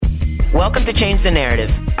Welcome to Change the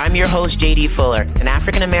Narrative. I'm your host, JD Fuller, an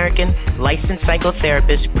African-American licensed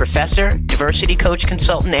psychotherapist, professor, diversity coach,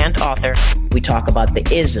 consultant, and author. We talk about the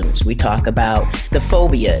isms. We talk about the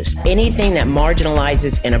phobias, anything that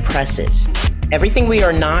marginalizes and oppresses. Everything we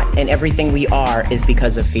are not and everything we are is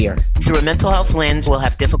because of fear. Through a mental health lens, we'll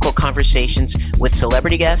have difficult conversations with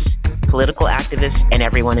celebrity guests, political activists, and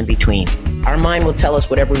everyone in between. Our mind will tell us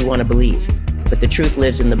whatever we want to believe, but the truth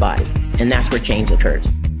lives in the body, and that's where change occurs.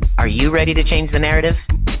 Are you ready to change the narrative?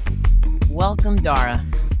 Welcome, Dara.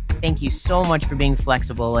 Thank you so much for being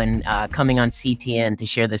flexible and coming on CTN to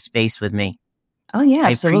share this space with me. Oh, yeah,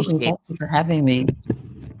 absolutely. Thank you for having me.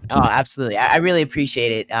 Oh, absolutely. I really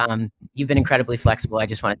appreciate it. You've been incredibly flexible. I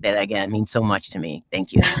just want to say that again. It means so much to me.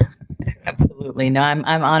 Thank you. Absolutely. No, I'm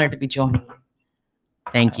honored to be joining you.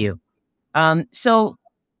 Thank you. So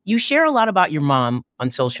you share a lot about your mom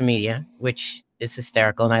on social media, which is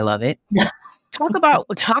hysterical, and I love it. Talk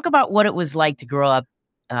about what it was like to grow up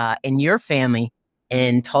in your family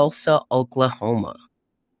in Tulsa, Oklahoma.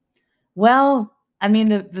 Well, I mean,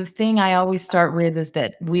 the thing I always start with is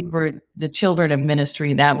that we were the children of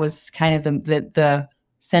ministry. That was kind of the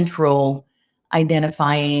central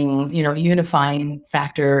identifying, unifying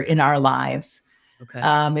factor in our lives. Okay.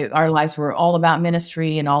 Our lives were all about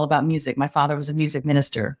ministry and all about music. My father was a music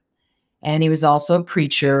minister. And he was also a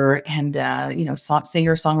preacher and,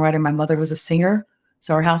 singer, songwriter. My mother was a singer.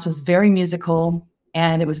 So our house was very musical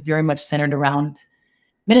and it was very much centered around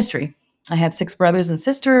ministry. I had 6 brothers and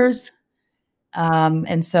sisters.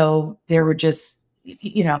 And so there were just,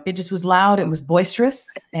 it just was loud. It was boisterous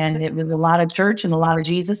and it was a lot of church and a lot of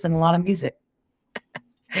Jesus and a lot of music.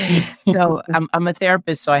 So I'm a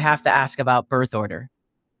therapist, so I have to ask about birth order.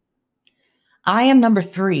 I am number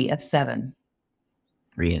 3 of 7.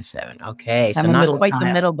 3 and 7. Okay. So not quite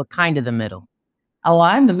the middle, but kind of the middle. Oh,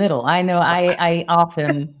 I'm the middle. I know. I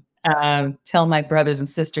often tell my brothers and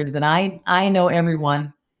sisters that I know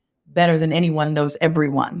everyone better than anyone knows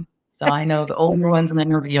everyone. So I know the older ones and I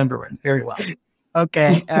know the younger ones very well.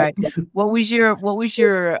 Okay. All right. What was your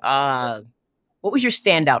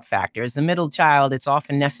standout factor? As the middle child, it's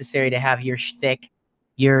often necessary to have your shtick,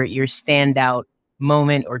 your standout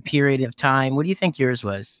moment or period of time. What do you think yours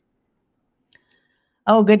was?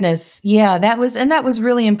 Oh, goodness. Yeah, that was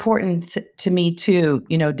really important to me too,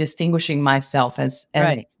 distinguishing myself as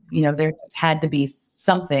right. There had to be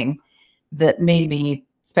something that made me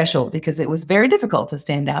special because it was very difficult to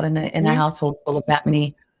stand out in a household full of that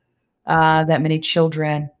many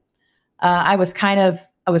children. I was kind of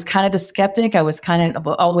the skeptic. I was kind of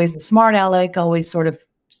always the smart aleck, always sort of,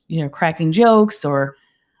 cracking jokes or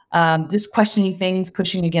just questioning things,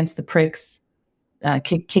 pushing against the pricks.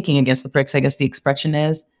 Kicking against the pricks, I guess the expression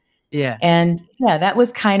is. Yeah. And yeah, I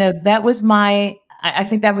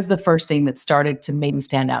think that was the first thing that started to make me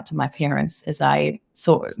stand out to my parents as I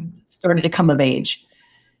started to come of age,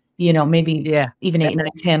 maybe even 8, 9,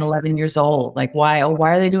 10, 11 years old. Like, why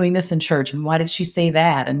are they doing this in church? And why did she say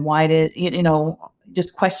that? And why did,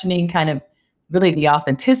 just questioning kind of really the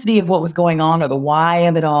authenticity of what was going on or the why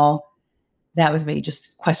of it all. That was me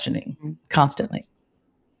just questioning constantly.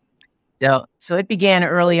 So it began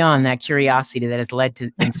early on, that curiosity that has led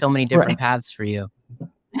to in so many different paths for you.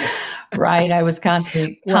 Right. I was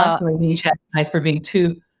constantly being chastised for being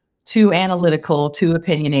too analytical, too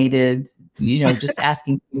opinionated, just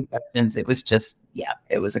asking questions. It was just,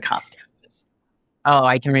 it was a constant. Oh,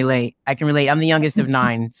 I can relate. I'm the youngest of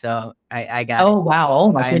 9, so I got it. Oh, wow.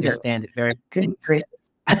 Oh, my goodness. I understand it very good.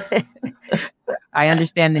 Gracious. I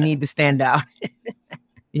understand the need to stand out.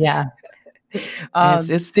 Yeah.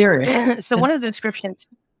 It's serious. So one of the descriptions,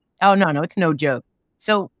 oh, no, it's no joke.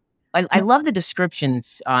 So I love the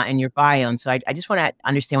descriptions in your bio. And so I just want to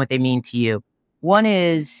understand what they mean to you. One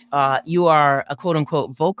is you are a quote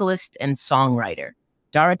unquote vocalist and songwriter.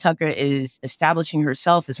 Dara Tucker is establishing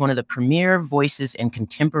herself as one of the premier voices in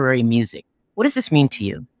contemporary music. What does this mean to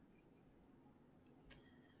you?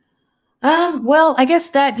 Well, I guess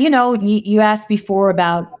that, you asked before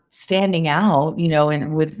about standing out,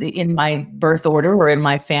 and in my birth order or in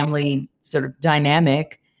my family sort of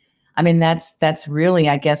dynamic. I mean, that's really,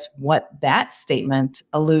 I guess, what that statement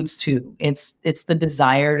alludes to. It's the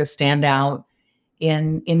desire to stand out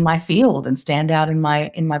in my field and stand out in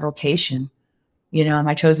my vocation,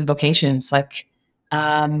 my chosen vocation. It's like,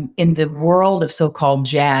 in the world of so-called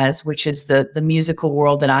jazz, which is the musical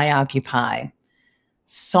world that I occupy,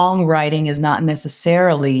 songwriting is not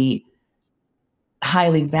necessarily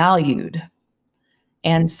highly valued.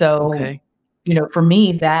 And so, for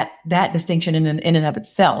me, that distinction in and of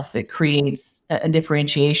itself, it creates a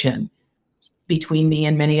differentiation between me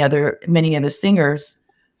and many other singers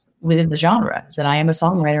within the genre, that I am a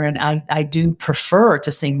songwriter, and I do prefer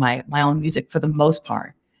to sing my own music for the most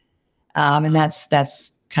part. And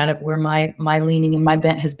that's kind of where my leaning and my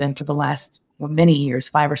bent has been for the last many years,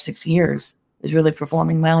 5 or 6 years, is really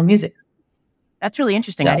performing my own music. That's really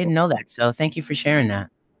interesting. I didn't know that. So thank you for sharing that.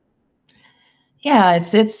 Yeah,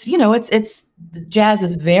 it's jazz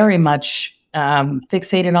is very much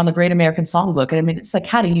fixated on the Great American Songbook. And I mean, it's like,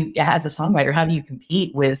 how do you, as a songwriter, how do you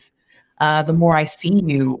compete with The More I See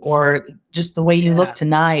You, or just The Way You Look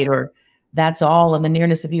Tonight, or That's All, and The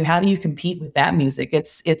Nearness of You? How do you compete with that music?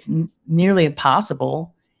 It's nearly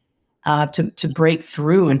impossible to break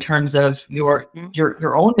through in terms of your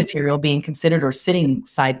own material being considered or sitting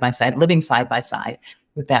side by side, living side by side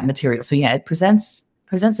with that material. So yeah, it presents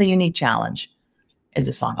a unique challenge as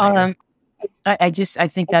a songwriter. I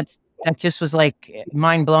think that just was like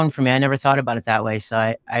mind blown for me. I never thought about it that way. So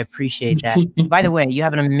I appreciate that. By the way, you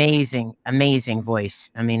have an amazing, amazing voice.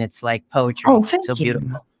 I mean, it's like poetry. Oh, thank you.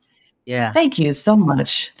 Beautiful. Yeah. Thank you so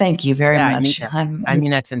much. Thank you very much. I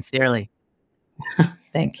mean that sincerely.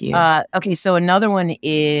 Thank you. Okay. So another one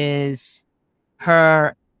is,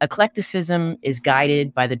 her eclecticism is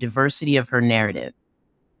guided by the diversity of her narrative.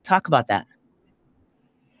 Talk about that.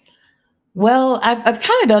 Well, I've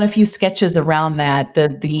kind of done a few sketches around that,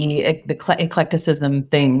 the eclecticism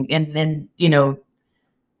thing, and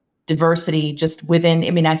diversity just within.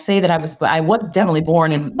 I mean, I say that I was definitely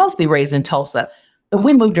born and mostly raised in Tulsa, but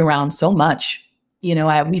we moved around so much.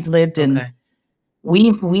 We've lived in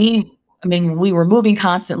we were moving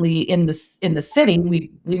constantly in the city. We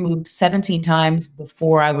moved 17 times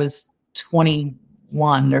before I was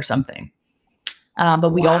 21 or something.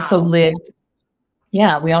 But we also lived.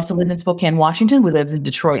 Yeah, we also lived in Spokane, Washington. We lived in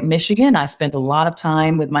Detroit, Michigan. I spent a lot of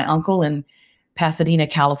time with my uncle in Pasadena,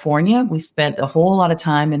 California. We spent a whole lot of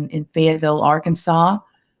time in Fayetteville, Arkansas.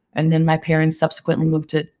 And then my parents subsequently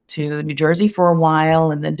moved to New Jersey for a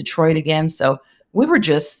while, and then Detroit again. So we were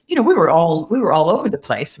just, we were all over the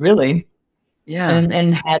place, really. Yeah.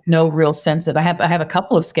 And had no real sense of, I have a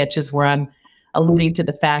couple of sketches where I'm alluding to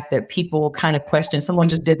the fact that people kind of question, someone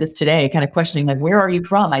just did this today, kind of questioning, like, where are you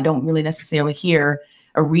from? I don't really necessarily hear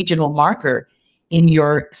a regional marker in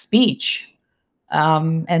your speech.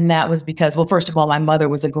 And that was because, well, first of all, my mother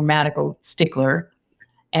was a grammatical stickler.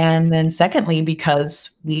 And then secondly,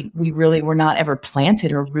 because we really were not ever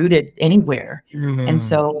planted or rooted anywhere. Mm-hmm. And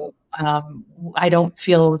so I don't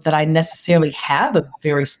feel that I necessarily have a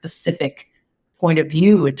very specific point of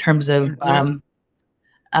view in terms of,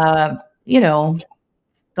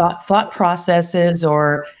 thought processes,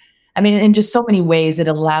 or, I mean, in just so many ways, it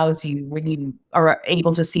allows you, when you are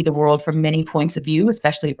able to see the world from many points of view,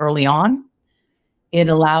 especially early on, it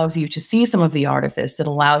allows you to see some of the artifice. It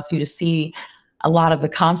allows you to see a lot of the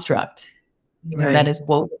construct that is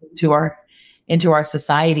woven into our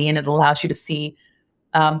society. And it allows you to see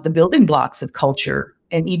the building blocks of culture.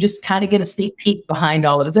 And you just kind of get a sneak peek behind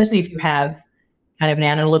all of it, especially if you have kind of an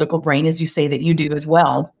analytical brain, as you say that you do as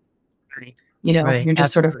well. You're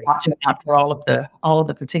just sort of watching out for all of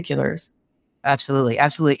the particulars. Absolutely.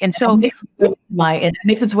 And so it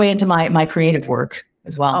makes its way into my creative work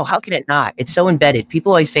as well. Oh, how can it not? It's so embedded.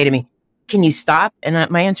 People always say to me, can you stop? And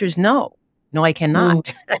my answer is no, I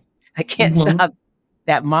cannot. I can't stop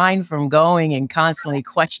that mind from going and constantly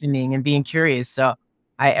questioning and being curious. So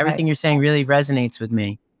everything you're saying really resonates with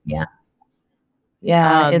me. Yeah.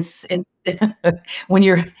 Yeah. It's when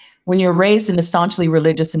you're raised in a staunchly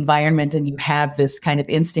religious environment and you have this kind of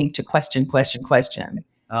instinct to question.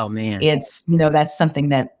 Oh man. It's, that's something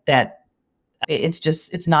that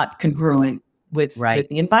it's not congruent with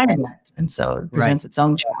the environment. And so it presents its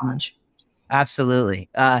own challenge. Absolutely.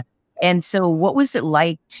 And so what was it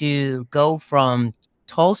like to go from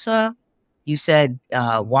Tulsa, you said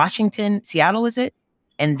Washington, Seattle, was it?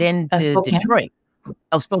 And then to Spokane. Detroit.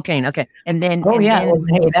 Oh, Spokane. Okay. And then. Oh, yeah.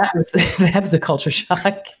 That was a culture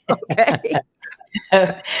shock. Okay.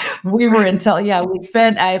 We were in Tulsa. We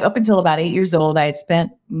spent, up until about 8 years old, I had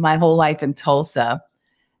spent my whole life in Tulsa.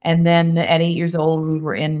 And then at 8 years old, we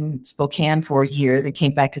were in Spokane for a year. Then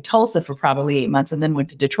came back to Tulsa for probably 8 months, and then went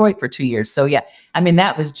to Detroit for 2 years. So yeah, I mean,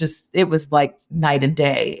 that was it was like night and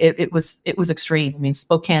day. It was extreme. I mean,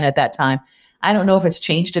 Spokane at that time, I don't know if it's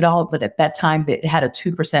changed at all, but at that time it had a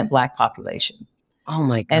 2% Black population. Oh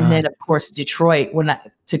my God. And then of course, Detroit,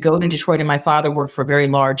 to go to Detroit, and my father worked for a very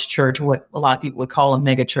large church, what a lot of people would call a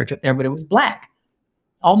mega church up there, but it was Black,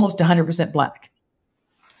 almost 100% Black.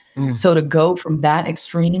 So to go from that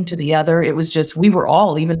extreme to the other, it was just, we were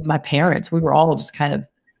all, even my parents, we were all just kind of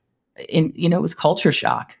it was culture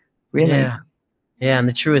shock, really. Yeah. In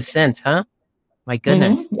the truest sense, huh? My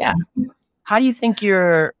goodness. Mm-hmm. Yeah. How do you think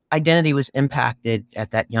your identity was impacted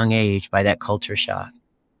at that young age by that culture shock?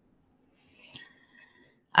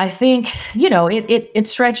 I think, it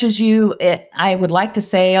stretches you. I would like to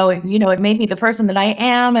say, it made me the person that I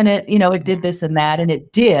am, and it did this and that, and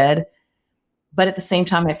it did. But at the same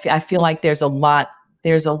time, I feel like there's a lot of,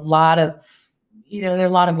 there are a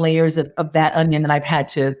lot of layers of that onion that I've had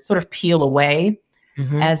to sort of peel away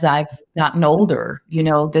as I've gotten older.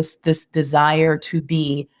 This desire to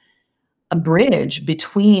be a bridge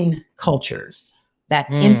between cultures, that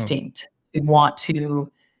instinct to want to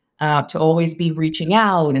always be reaching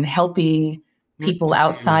out and helping people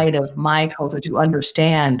outside of my culture to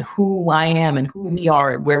understand who I am and who we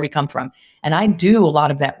are and where we come from. And I do a lot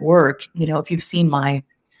of that work. If you've seen my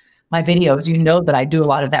videos, that I do a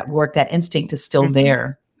lot of that work. That instinct is still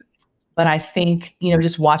there. But I think,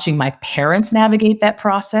 just watching my parents navigate that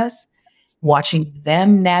process, watching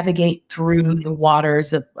them navigate through the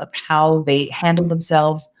waters of how they handle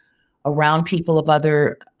themselves around people of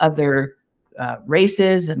other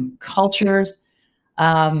races and cultures,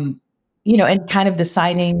 and kind of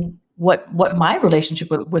deciding what my relationship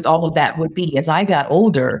with all of that would be. As I got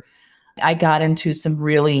older, I got into some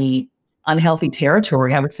really unhealthy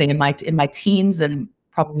territory, I would say, in my teens and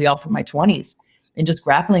probably all through my 20s, and just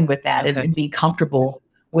grappling with that and be comfortable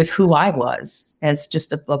with who I was as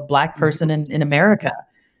just a Black person in America.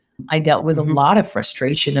 I dealt with a lot of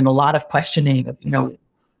frustration and a lot of questioning of,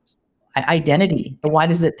 identity. Why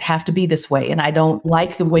does it have to be this way? And I don't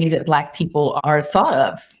like the way that Black people are thought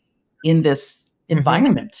of in this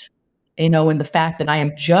environment, and the fact that I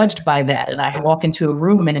am judged by that. And I walk into a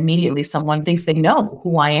room and immediately someone thinks they know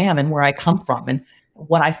who I am and where I come from and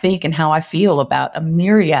what I think and how I feel about a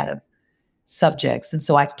myriad of subjects. And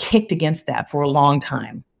so I kicked against that for a long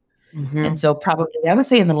time. And so probably, I would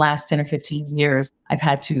say in the last 10 or 15 years, I've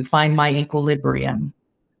had to find my equilibrium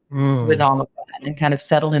with all of that and kind of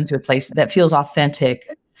settle into a place that feels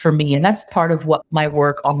authentic for me. And that's part of what my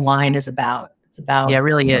work online is about. It's about, yeah, it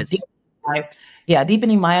really is.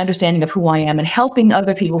 Deepening my understanding of who I am and helping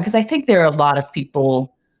other people, because I think there are a lot of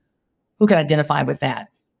people who can identify with that.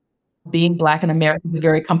 Being Black in America is a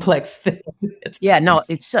very complex thing. It's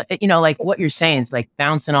like what you're saying is like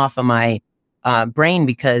bouncing off of my brain,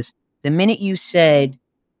 because the minute you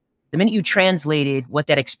translated what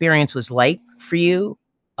that experience was like for you,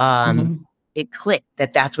 it clicked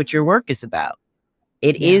that that's what your work is about.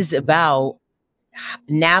 It is about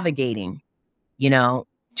navigating,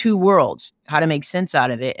 two worlds, how to make sense out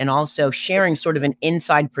of it, and also sharing sort of an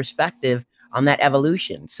inside perspective on that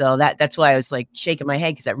evolution. So that's why I was like shaking my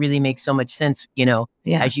head, because that really makes so much sense,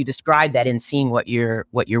 as you describe that and seeing what your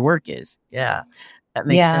work is. Yeah. That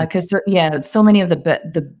makes sense. Because so many of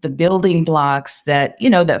the building blocks that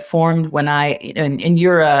that formed when and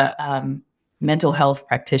you're a mental health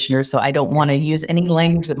practitioner, so I don't want to use any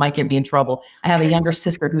language that might get me in trouble. I have a younger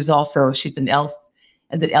sister who's she's an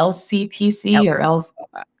is it LCPC or L?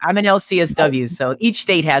 I'm an LCSW, so each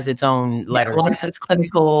state has its own letters. It's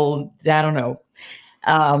clinical. I don't know.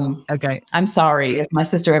 Okay. I'm sorry if my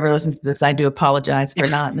sister ever listens to this. I do apologize for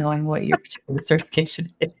not knowing what your certification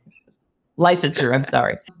is. Licensure, I'm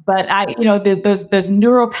sorry. But those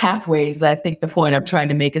neural pathways, I think the point I'm trying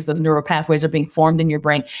to make is those neural pathways are being formed in your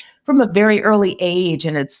brain from a very early age.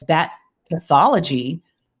 And it's that pathology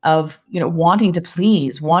of, wanting to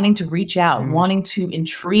please, wanting to reach out, wanting to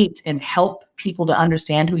entreat and help people to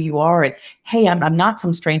understand who you are. And, hey, I'm not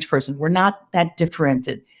some strange person. We're not that different.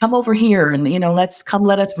 And come over here and,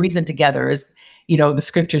 let us reason together. As, the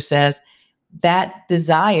scripture says, that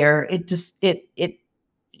desire,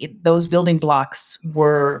 those building blocks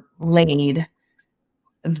were laid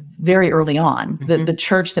very early on. The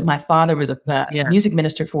church that my father was a music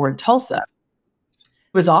minister for in Tulsa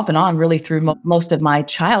was off and on really through most of my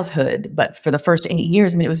childhood. But for the first 8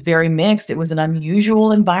 years, it was very mixed. It was an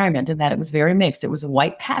unusual environment in that it was very mixed. It was a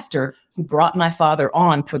white pastor who brought my father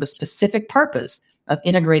on for the specific purpose of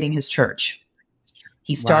integrating his church.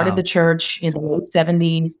 He started the church in the late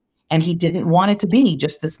 70s. And he didn't want it to be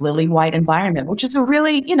just this lily white environment, which is a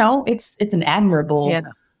really, it's an admirable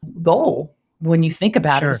goal when you think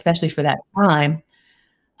about it, especially for that time.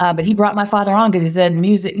 But he brought my father on because he said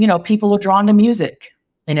music, people are drawn to music.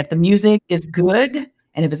 And if the music is good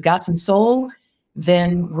and if it's got some soul,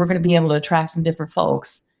 then we're going to be able to attract some different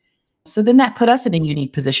folks. So then that put us in a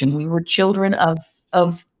unique position. We were children of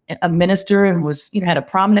a minister who was, had a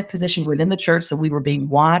prominent position within the church. So we were being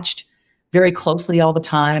watched very closely all the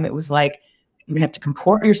time. It was like, you have to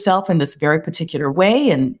comport yourself in this very particular way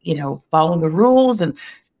and, follow the rules. And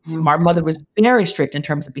our mother was very strict in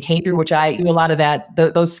terms of behavior, which I do a lot of that,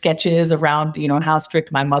 those sketches around, how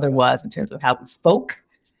strict my mother was in terms of how we spoke.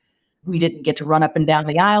 We didn't get to run up and down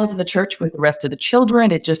the aisles of the church with the rest of the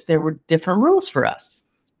children. There were different rules for us.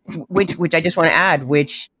 Which I just want to add,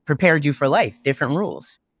 which prepared you for life, different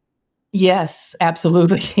rules. Yes,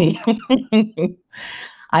 absolutely.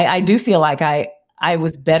 I do feel like I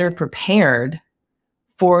was better prepared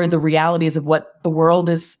for the realities of what the world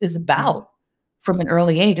is about from an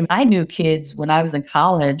early age. And I knew kids when I was in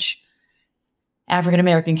college,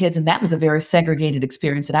 African-American kids, and that was a very segregated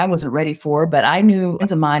experience that I wasn't ready for. But I knew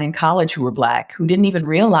friends of mine in college who were Black, who didn't even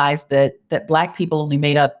realize that Black people only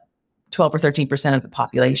made up 12 or 13% of the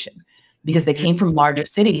population because they came from larger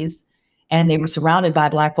cities and they were surrounded by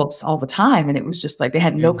Black folks all the time. And it was just like they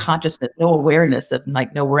had no consciousness, no awareness of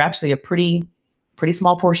like, no, we're actually a pretty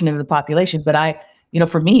small portion of the population. But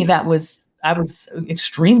for me, I was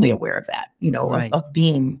extremely aware of that, right. of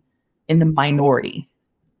being in the minority.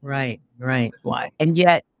 Right. Why? And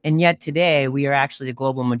yet today we are actually the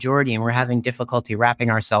global majority, and we're having difficulty wrapping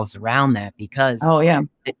ourselves around that because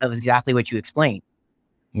of exactly what you explained.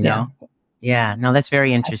 You know? Yeah. No, that's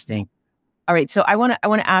very interesting. All right. So I want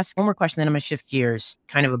to ask one more question, then I'm going to shift gears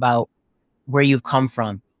kind of about where you've come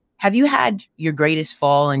from. Have you had your greatest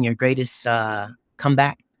fall and your greatest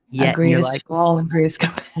comeback yet? Greatest fall and greatest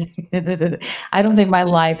comeback. I don't think my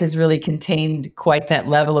life has really contained quite that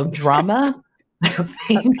level of drama. I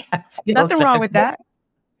think nothing wrong with that.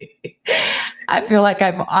 I feel like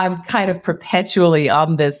I'm kind of perpetually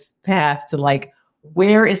on this path to like,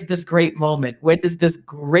 where is this great moment? When does this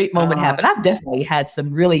great moment happen? I've definitely had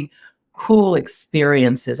some really cool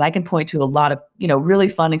experiences. I can point to a lot of, really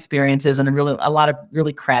fun experiences and a lot of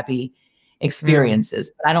really crappy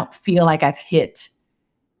experiences. But I don't feel like I've hit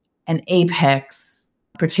an apex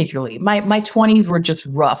particularly. My 20s were just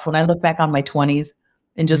rough. When I look back on my 20s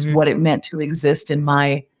and just what it meant to exist in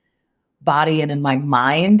my body and in my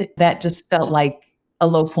mind, that just felt like a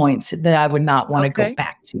low point that I would not want to go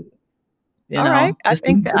back to. All right. I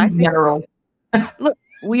think look,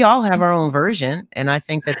 we all have our own version, and I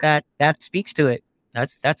think that speaks to it.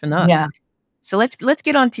 That's enough. Yeah. So let's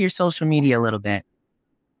get onto your social media a little bit.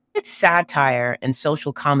 Did satire and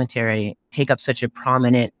social commentary take up such a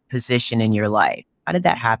prominent position in your life? How did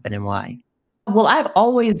that happen and why? Well, I've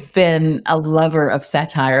always been a lover of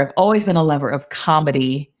satire. I've always been a lover of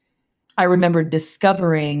comedy. I remember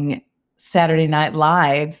discovering Saturday Night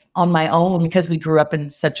Live on my own because we grew up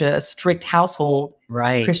in such a strict household,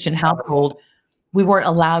 right? Christian household. We weren't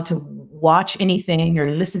allowed to watch anything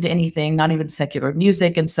or listen to anything, not even secular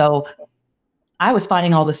music. And so I was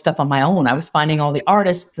finding all this stuff on my own. I was finding all the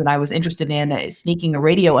artists that I was interested in, sneaking a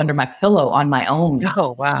radio under my pillow on my own.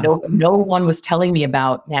 Oh, wow. No one was telling me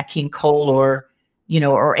about Nat King Cole or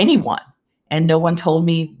anyone. And no one told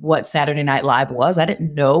me what Saturday Night Live was. I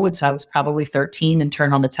didn't know. And so I was probably 13 and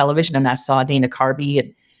turned on the television and I saw Dana Carvey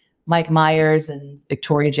and Mike Myers and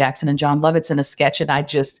Victoria Jackson and John Lovitz in a sketch. And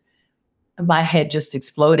my head just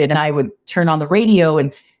exploded. And I would turn on the radio,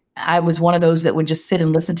 and I was one of those that would just sit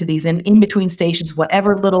and listen to these in between stations,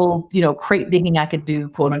 whatever little, crate digging I could do,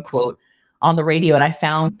 quote unquote, on the radio. And I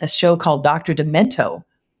found a show called Dr. Demento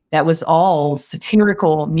that was all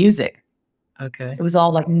satirical music. Okay. It was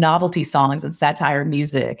all like novelty songs and satire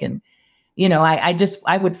music. And,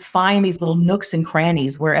 I would find these little nooks and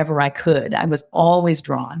crannies wherever I could. I was always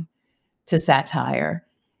drawn to satire.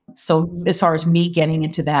 So as far as me getting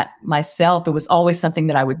into that myself, it was always something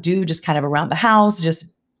that I would do just kind of around the house,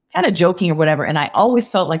 just kind of joking or whatever. And I always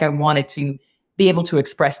felt like I wanted to be able to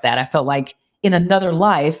express that. I felt like in another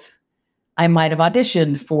life, I might have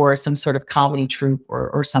auditioned for some sort of comedy troupe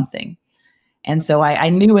or something. And so I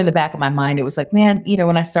knew in the back of my mind, it was like, man,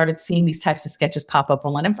 when I started seeing these types of sketches pop up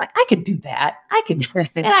online, I'm like, I could do that. I could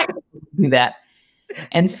do that.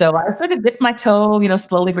 And so I sort of dipped my toe,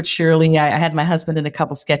 slowly but surely. I had my husband in a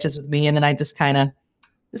couple sketches with me, and then I just kind of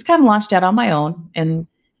launched out on my own and,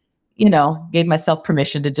 gave myself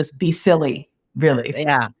permission to just be silly, really.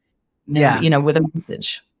 Yeah. And, yeah. With a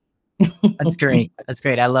message. That's great. That's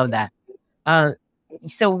great. I love that.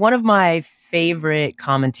 So one of my favorite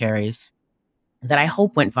commentaries that I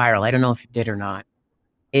hope went viral, I don't know if it did or not,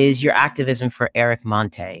 is your activism for Eric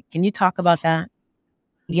Monte. Can you talk about that?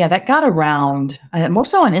 Yeah, that got around more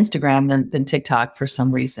so on Instagram than TikTok for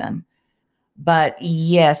some reason. But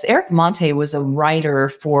yes, Eric Monte was a writer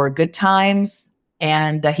for Good Times,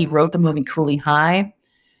 and he wrote the movie Cooley High.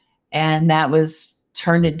 And that was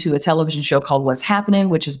turned into a television show called What's Happening,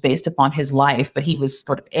 which is based upon his life. But he was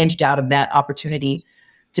sort of edged out of that opportunity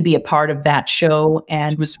to be a part of that show,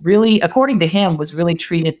 and was really, according to him, was really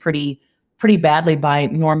treated pretty badly by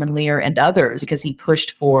Norman Lear and others because he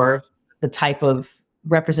pushed for the type of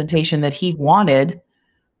representation that he wanted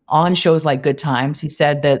on shows like Good Times. He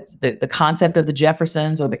said that the concept of the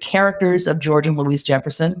Jeffersons, or the characters of George and Louise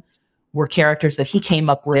Jefferson, were characters that he came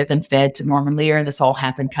up with and fed to Norman Lear. And this all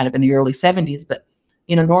happened kind of in the early 70s. But,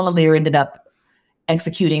 Norman Lear ended up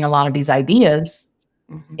executing a lot of these ideas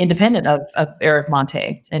independent of Eric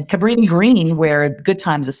Monte. And Cabrini Green, where Good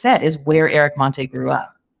Times is set, is where Eric Monte grew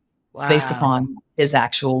up. It's based upon his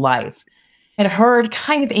actual life. I had heard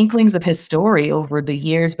kind of inklings of his story over the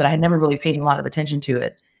years, but I had never really paid a lot of attention to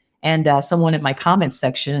it. And someone in my comments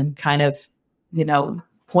section kind of,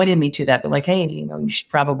 pointed me to that. But like, hey, you should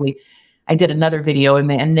probably, I did another video,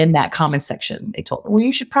 and in that comment section, they told me, well,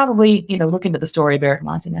 you should probably, look into the story of Eric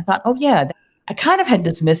Monte. And I thought, oh yeah, I kind of had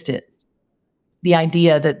dismissed it. The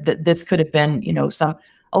idea that this could have been,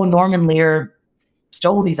 Norman Lear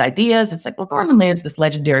stole these ideas. It's like, well, Norman Lear is this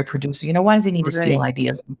legendary producer. Why does he need to steal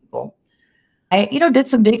ideas from people? I, did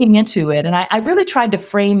some digging into it, and I really tried to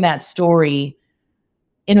frame that story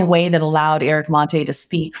in a way that allowed Eric Monte to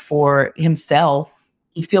speak for himself.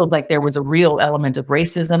 He feels like there was a real element of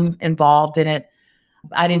racism involved in it.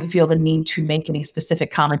 I didn't feel the need to make any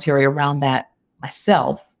specific commentary around that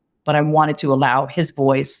myself, but I wanted to allow his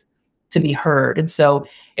voice to be heard. And so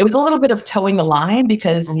it was a little bit of towing the line,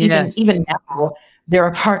 because even now, there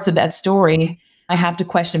are parts of that story I have to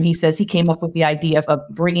question him. He says he came up with the idea of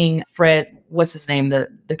bringing Fred, what's his name,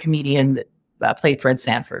 the comedian that played Fred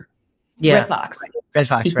Sanford. Yeah. Red Fox. Red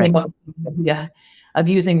Fox, he right. Came up, of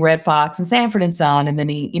using Red Fox and Sanford and Son. And then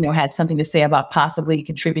he, had something to say about possibly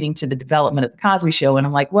contributing to the development of the Cosby Show. And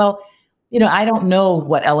I'm like, well, I don't know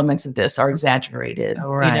what elements of this are exaggerated,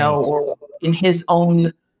 or in his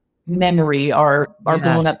own memory are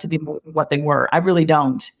blown up to be what they were. I really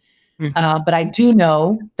don't. But I do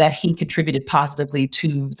know that he contributed positively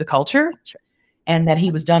to the culture, and that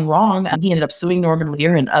he was done wrong. He ended up suing Norman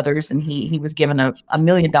Lear and others, and he was given a $1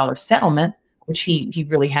 million settlement, which he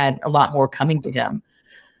really had a lot more coming to him.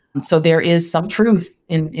 And so there is some truth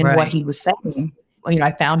in what he was saying.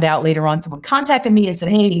 I found out later on, someone contacted me and said,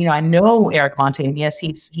 hey, I know Eric Monte, and yes,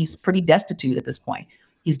 he's pretty destitute at this point.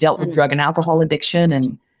 He's dealt with drug and alcohol addiction,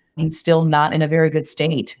 and he's still not in a very good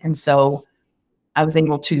state. And so I was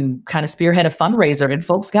able to kind of spearhead a fundraiser, and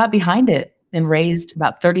folks got behind it and raised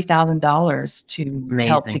about $30,000 to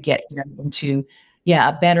help to get him into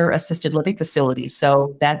a better assisted living facility.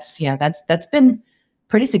 So that's been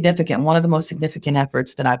pretty significant. One of the most significant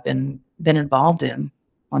efforts that I've been involved in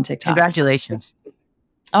on TikTok. Congratulations.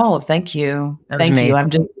 Oh, thank you. Thank you.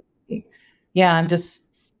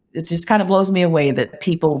 It just kind of blows me away that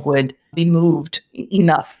people would be moved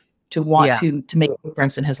enough to want to make a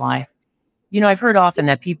difference in his life. I've heard often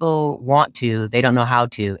that people want to, they don't know how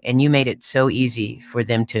to, and you made it so easy for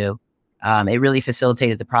them to. It really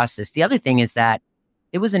facilitated the process. The other thing is that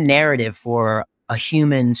it was a narrative for a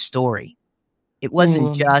human story. It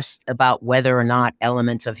wasn't just about whether or not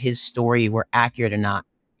elements of his story were accurate or not.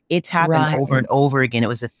 It's happened over and over again. It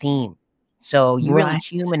was a theme. So you really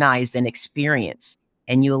humanized an experience,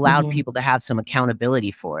 and you allowed people to have some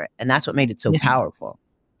accountability for it. And that's what made it so powerful,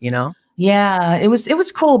 Yeah, it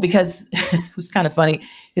was cool, because it was kind of funny,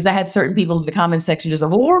 because I had certain people in the comment section just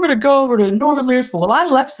like, well, we're going to go over to Norman Lear's. Well, I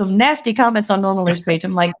left some nasty comments on Norman Lear's page.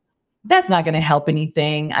 I'm like, that's not going to help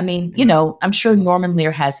anything. I mean, I'm sure Norman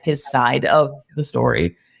Lear has his side of the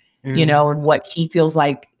story, and what he feels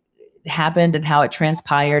like happened and how it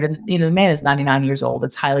transpired. And, the man is 99 years old.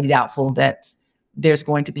 It's highly doubtful that there's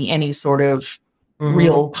going to be any sort of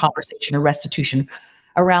real conversation or restitution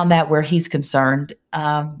around that where he's concerned.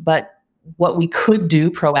 But what we could do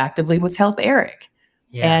proactively was help Eric.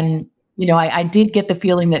 Yeah. And, I did get the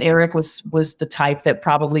feeling that Eric was the type that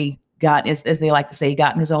probably got, as they like to say,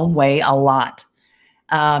 got in his own way a lot,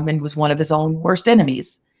 and was one of his own worst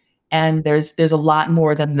enemies. And there's a lot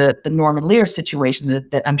more than the Norman Lear situation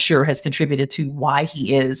that I'm sure has contributed to why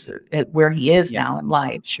he is where he is now in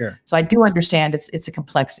life. Sure. So I do understand it's a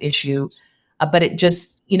complex issue, but it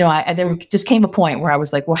just, there just came a point where I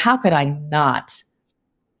was like, well, how could I not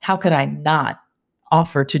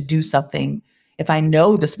offer to do something if I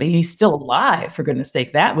know this man, he's still alive, for goodness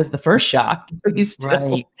sake. That was the first shock. He's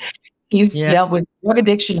still, he's dealt with drug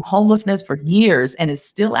addiction, homelessness for years, and is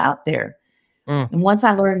still out there. And once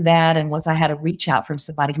I learned that, and once I had a reach out from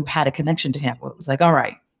somebody who had a connection to him, it was like, all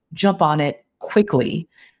right, jump on it quickly,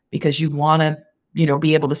 because you want to,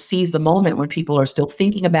 be able to seize the moment when people are still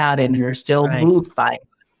thinking about it and you're still moved by it.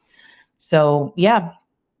 So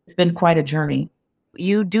it's been quite a journey.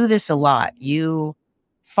 You do this a lot. You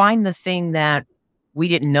find the thing that we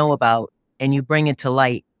didn't know about, and you bring it to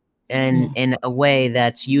light and in a way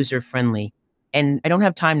that's user friendly. And I don't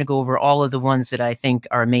have time to go over all of the ones that I think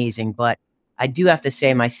are amazing, but I do have to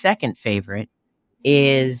say my second favorite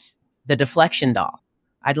is the deflection doll.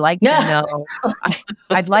 I'd like to know.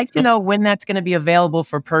 I'd like to know when that's going to be available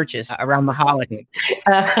for purchase around the holiday.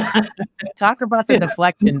 Talk about the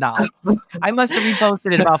deflection doll. I must have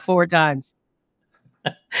reposted it about 4 times.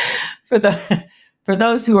 For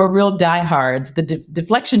those who are real diehards, the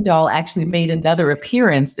deflection doll actually made another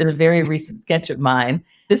appearance in a very recent sketch of mine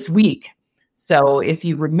this week. So if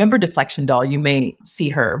you remember Deflection Doll, you may see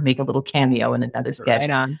her make a little cameo in another sketch.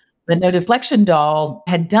 Right on. But no, Deflection Doll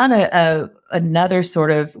had done another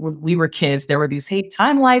sort of, when we were kids, there were these, hey,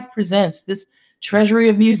 Time Life presents this treasury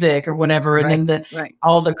of music or whatever. And then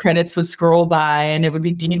all the credits would scroll by and it would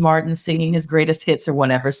be Dean Martin singing his greatest hits or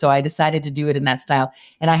whatever. So I decided to do it in that style.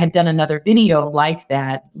 And I had done another video like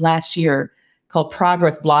that last year called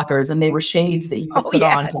Progress Blockers. And they were shades that you could put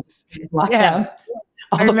on to block out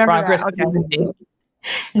all the progress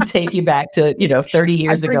and take you back to, 30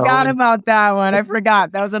 years ago. I forgot about that one. I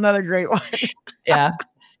forgot. That was another great one. Yeah.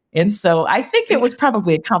 And so I think it was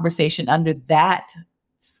probably a conversation under that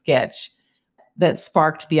sketch that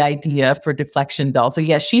sparked the idea for Deflection Doll. So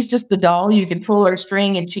she's just the doll. You can pull her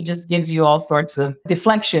string and she just gives you all sorts of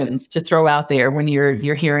deflections to throw out there when you're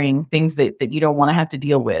hearing things that you don't want to have to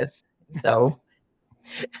deal with. So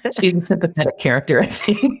she's a sympathetic character, I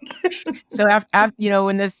think. So after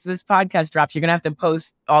when this podcast drops, you're gonna have to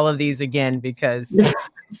post all of these again because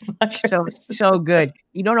so good.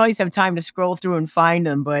 You don't always have time to scroll through and find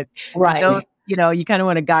them, but you kind of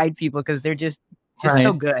want to guide people because they're just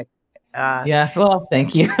so good. Well,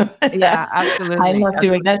 thank you. Yeah, absolutely. I love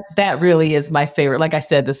doing that. That really is my favorite. Like I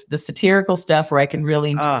said, the satirical stuff where I can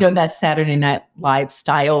really do that Saturday Night Live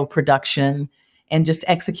style production and just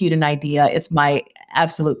execute an idea. It's my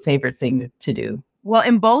absolute favorite thing to do. Well,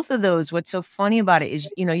 in both of those, what's so funny about it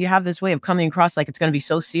is, you have this way of coming across like it's going to be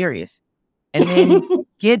so serious. And then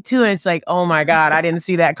get to it, it's like, oh my God, I didn't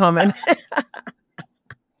see that coming.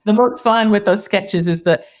 The most fun with those sketches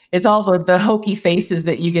is all the hokey faces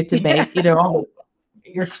that you get to make.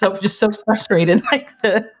 You're just so frustrated, like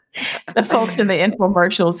the folks in the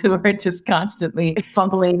infomercials who are just constantly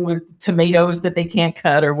fumbling with tomatoes that they can't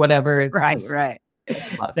cut or whatever. Right.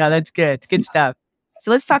 No, that's good. It's good stuff. So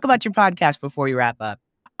let's talk about your podcast before we wrap up.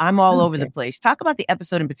 I'm all over the place. Talk about the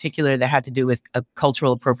episode in particular that had to do with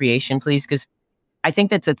cultural appropriation, please, because I think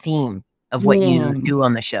that's a theme of what you do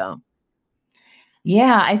on the show.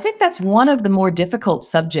 Yeah, I think that's one of the more difficult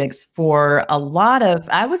subjects for a lot of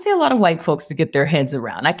white folks to get their heads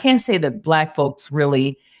around. I can't say that Black folks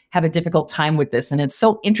really have a difficult time with this. And it's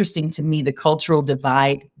so interesting to me, the cultural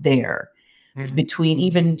divide there between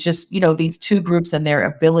even just, these two groups and their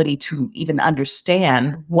ability to even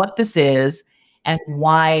understand what this is and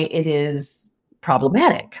why it is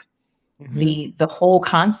problematic. The whole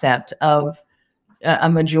concept of a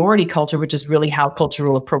majority culture, which is really how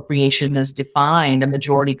cultural appropriation is defined, a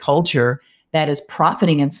majority culture that is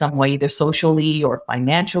profiting in some way, either socially or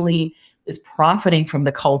financially, is profiting from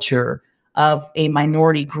the culture of a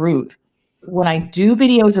minority group. When I do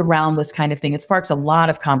videos around this kind of thing, it sparks a lot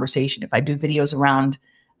of conversation. If I do videos around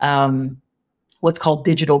what's called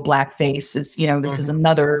digital blackface, this is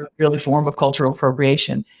another really form of cultural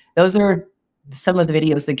appropriation. Those are some of the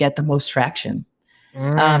videos that get the most traction.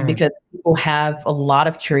 Because people have a lot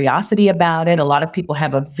of curiosity about it. A lot of people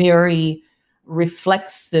have a very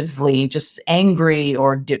reflexively just angry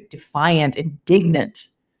or defiant, indignant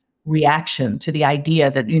reaction to the idea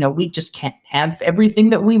that, we just can't have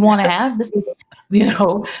everything that we want to have. This is,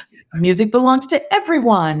 music belongs to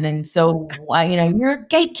everyone. And so why, you're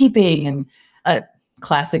gatekeeping, and a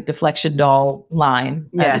classic Deflection Doll line.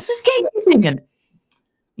 This is gatekeeping. And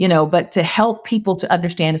but to help people to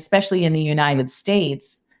understand, especially in the United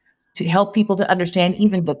States, to help people to understand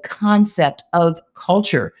even the concept of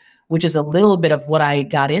culture, which is a little bit of what I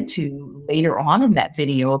got into later on in that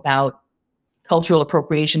video about cultural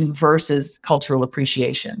appropriation versus cultural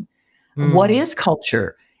appreciation. What is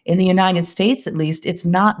culture? In the United States, at least, it's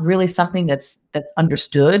not really something that's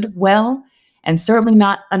understood well. And certainly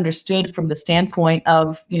not understood from the standpoint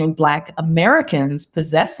of, Black Americans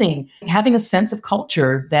having a sense of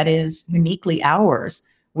culture that is uniquely ours.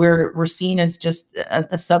 We're seen as just a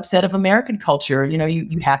subset of American culture.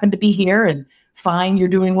 You happen to be here, and fine, you're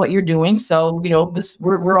doing what you're doing. So,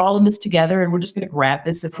 we're all in this together, and we're just going to grab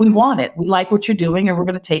this if we want it. We like what you're doing, and we're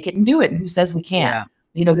going to take it and do it. And who says we can't?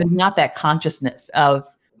 Yeah. There's not that consciousness of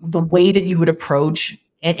the way that you would approach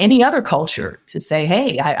any other culture to say,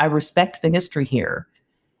 hey, I respect the history here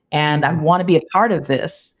and I want to be a part of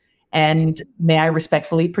this, and may I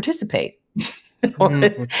respectfully participate?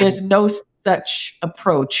 There's no such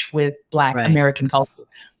approach with Black American culture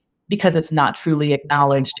because it's not truly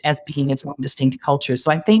acknowledged as being its own distinct culture.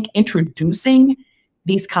 So I think introducing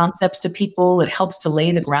these concepts to people. It helps to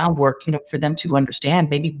lay the groundwork, for them to understand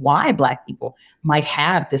maybe why Black people might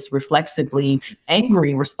have this reflexively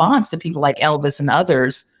angry response to people like Elvis and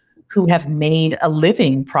others who have made a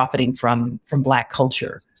living profiting from Black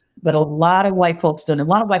culture. But a lot of white folks don't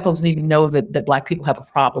even know that Black people have a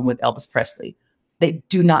problem with Elvis Presley. They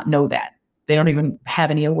do not know that. They don't even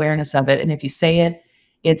have any awareness of it. And if you say it,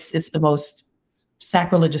 it's the most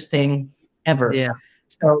sacrilegious thing ever. Yeah.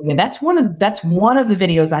 So that's one of the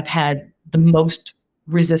videos I've had the most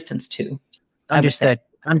resistance to. Understood.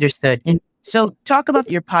 And so talk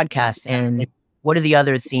about your podcast and what are the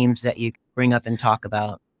other themes that you bring up and talk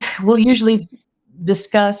about? We'll usually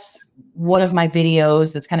discuss one of my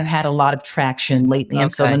videos that's kind of had a lot of traction lately. Okay.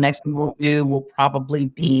 And so the next one we'll do will probably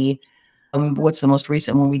be, what's the most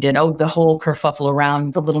recent one we did? Oh, the whole kerfuffle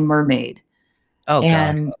around The Little Mermaid. Oh,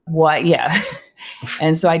 and what? Yeah.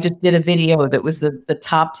 And so I just did a video that was the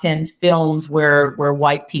top 10 films where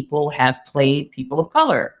white people have played people of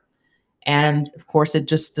color. And of course, it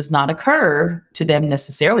just does not occur to them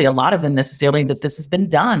necessarily, a lot of them necessarily, that this has been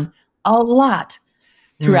done a lot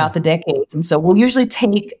throughout the decades. And so we'll usually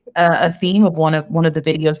take a theme of one of the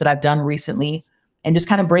videos that I've done recently and just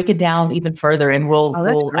kind of break it down even further. And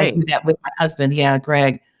I do that with my husband,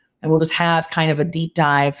 Greg. And we'll just have kind of a deep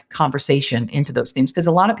dive conversation into those themes. Because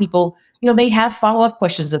a lot of people, they have follow-up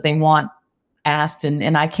questions that they want asked.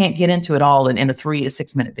 And I can't get into it all in a 3 to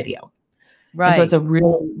 6 minute video. Right. And so it's a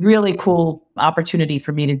really, really cool opportunity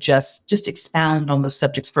for me to just expound on those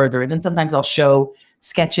subjects further. And then sometimes I'll show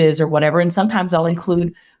sketches or whatever. And sometimes I'll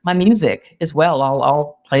include my music as well.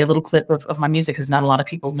 I'll play a little clip of my music because not a lot of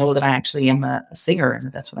people know that I actually am a singer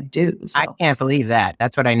and that's what I do. So. I can't believe that.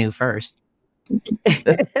 That's what I knew first.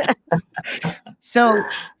 So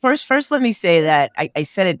first, let me say that I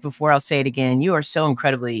said it before. I'll say it again. You are so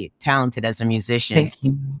incredibly talented as a musician. Thank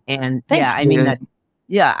you. And I mean that.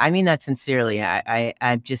 Yeah, I mean that sincerely.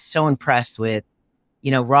 I'm just so impressed with,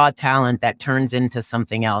 raw talent that turns into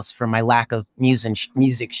something else from my lack of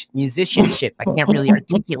musicianship. I can't really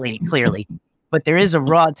articulate it clearly, but there is a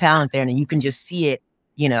raw talent there and you can just see it,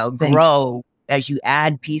 grow as you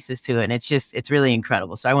add pieces to it. And it's really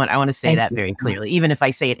incredible. So I want to say that very clearly, even if I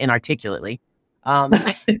say it inarticulately. And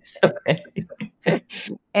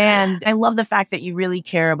I love the fact that you really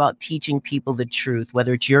care about teaching people the truth,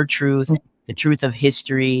 whether it's your truth, the truth of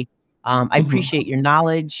history. I appreciate your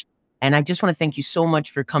knowledge. And I just want to thank you so much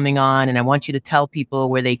for coming on. And I want you to tell people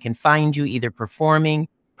where they can find you, either performing,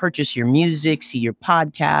 purchase your music, see your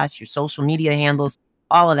podcast, your social media handles,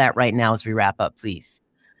 all of that right now as we wrap up, please.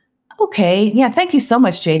 Okay. Yeah. Thank you so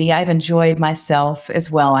much, JD. I've enjoyed myself as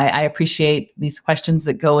well. I appreciate these questions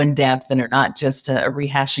that go in depth and are not just a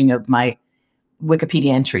rehashing of my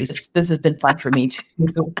Wikipedia entries. This has been fun for me too.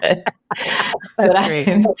 That's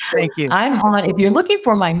great. Thank you. I'm on, if you're looking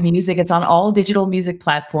for my music, it's on all digital music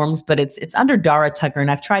platforms, but it's under Dara Tucker. And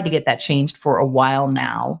I've tried to get that changed for a while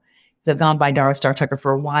now. I've gone by Dara Star Tucker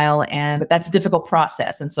for a while, but that's a difficult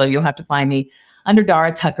process. And so you'll have to find me under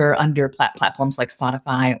Dara Tucker, under platforms like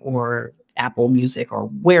Spotify or Apple Music or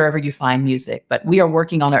wherever you find music. But we are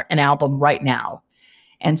working on an album right now.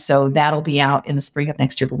 And so that'll be out in the spring of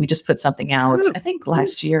next year. But we just put something out, I think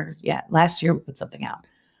last year. Yeah, last year we put something out.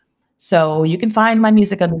 So you can find my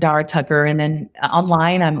music under Dara Tucker. And then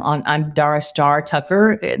online, I'm Dara Star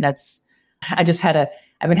Tucker. And I've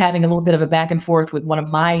been having a little bit of a back and forth with one of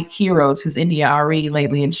my heroes who's India Ari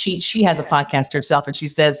lately. And she has a podcast herself. And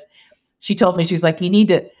she told me, she's like, you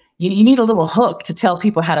need a little hook to tell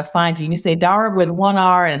people how to find you. And you say Dara with 1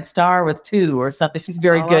 R and Star with 2 or something. She's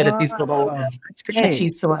very good at these little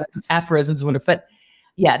catchy sort of aphorisms. But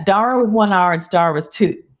yeah, Dara with 1 R and Star with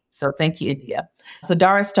 2. So thank you, India. So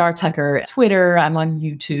Dara Star Tucker, Twitter, I'm on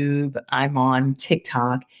YouTube, I'm on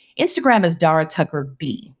TikTok. Instagram is Dara Tucker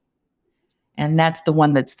B. And that's the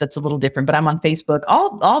one that's a little different, but I'm on Facebook,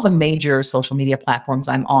 all the major social media platforms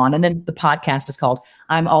I'm on. And then the podcast is called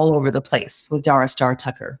I'm All Over the Place with Dara Star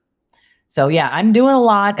Tucker. So yeah, I'm doing a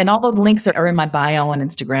lot. And all those links are in my bio on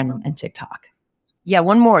Instagram and TikTok. Yeah.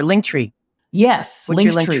 One more, Linktree. Yes. What's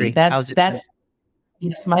your Linktree? That's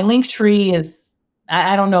yes. My Linktree is,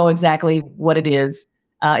 I don't know exactly what it is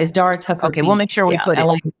Dara Tucker. Okay. We'll make sure we put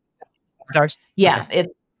it.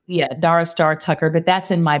 It's Dara Star Tucker, but that's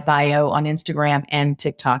in my bio on Instagram and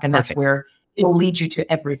TikTok. And that's where it'll lead you to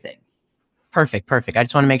everything. Perfect. I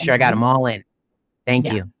just want to make sure I got them all in. Thank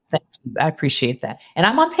you. Thank you. I appreciate that. And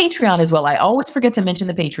I'm on Patreon as well. I always forget to mention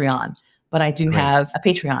the Patreon, but I do have a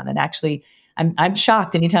Patreon. And actually, I'm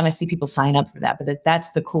shocked anytime I see people sign up for that. But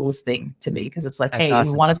that's the coolest thing to me because it's like, that's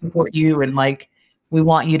awesome. We want to support you and like we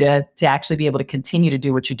want you to actually be able to continue to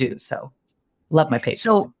do what you do. So love my Patreon.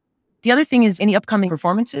 So the other thing is any upcoming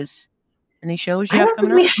performances, any shows you have coming up? I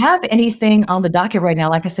don't really have anything on the docket right now.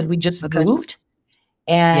 Like I said, we just moved.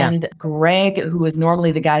 And Greg, who is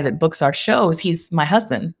normally the guy that books our shows, he's my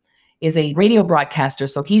husband, is a radio broadcaster.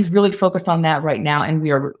 So he's really focused on that right now. And we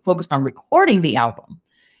are focused on recording the album.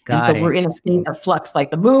 We're in a state of flux, like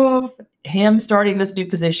the move, him starting this new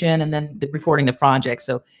position, and then recording the project.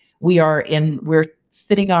 So we're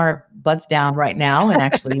sitting our butts down right now and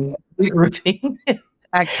actually regrouping.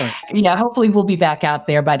 Excellent. Yeah, hopefully we'll be back out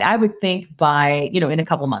there. But I would think by, in a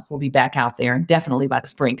couple of months, we'll be back out there, and definitely by the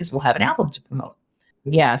spring, because we'll have an album to promote.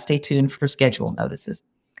 Yeah, stay tuned for schedule notices.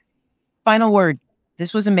 Final word.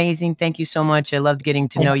 This was amazing. Thank you so much. I loved getting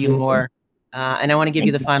to know you more. And I want to give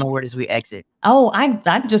you the final word as we exit. Oh,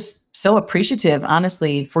 I'm just so appreciative,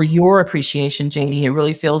 honestly, for your appreciation, JD. It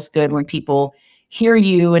really feels good when people hear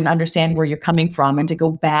you and understand where you're coming from, and to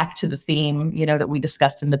go back to the theme, that we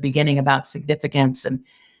discussed in the beginning about significance and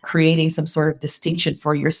creating some sort of distinction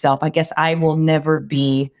for yourself. I guess I will never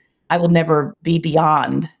be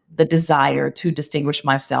beyond the desire to distinguish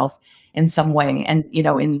myself in some way. And,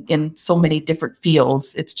 in so many different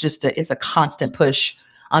fields, it's a constant push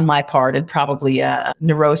on my part, and probably a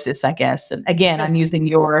neurosis, I guess. And again, I'm using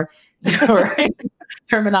your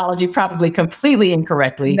terminology probably completely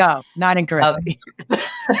incorrectly. No, not incorrectly.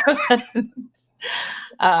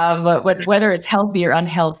 But whether it's healthy or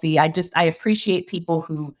unhealthy, I appreciate people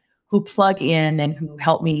who plug in and who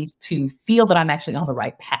help me to feel that I'm actually on the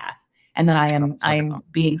right path, and that I am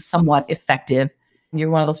being somewhat effective. You're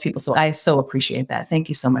one of those people. So I so appreciate that. Thank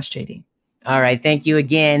you so much, JD. All right. Thank you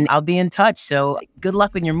again. I'll be in touch. So good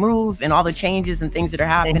luck with your move and all the changes and things that are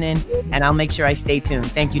happening. And I'll make sure I stay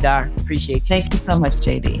tuned. Thank you, Dar. Appreciate you. Thank you so much,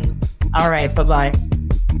 JD. All right. Bye-bye.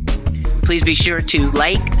 Please be sure to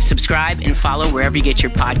like, subscribe, and follow wherever you get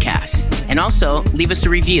your podcasts. And also leave us a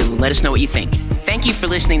review. Let us know what you think. Thank you for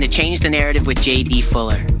listening to Change the Narrative with JD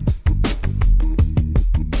Fuller.